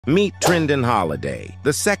Meet Trindon Holliday,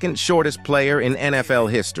 the second shortest player in NFL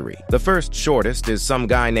history. The first shortest is some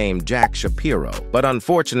guy named Jack Shapiro, but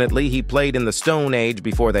unfortunately he played in the Stone Age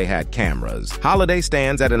before they had cameras. Holliday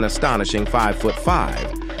stands at an astonishing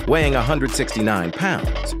 5'5", weighing 169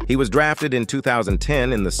 pounds. He was drafted in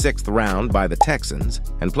 2010 in the 6th round by the Texans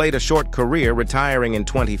and played a short career, retiring in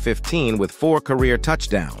 2015 with 4 career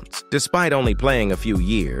touchdowns. Despite only playing a few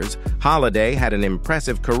years, Holliday had an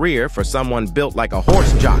impressive career for someone built like a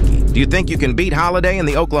horse jockey. Do you think you can beat Holliday in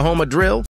the Oklahoma drill?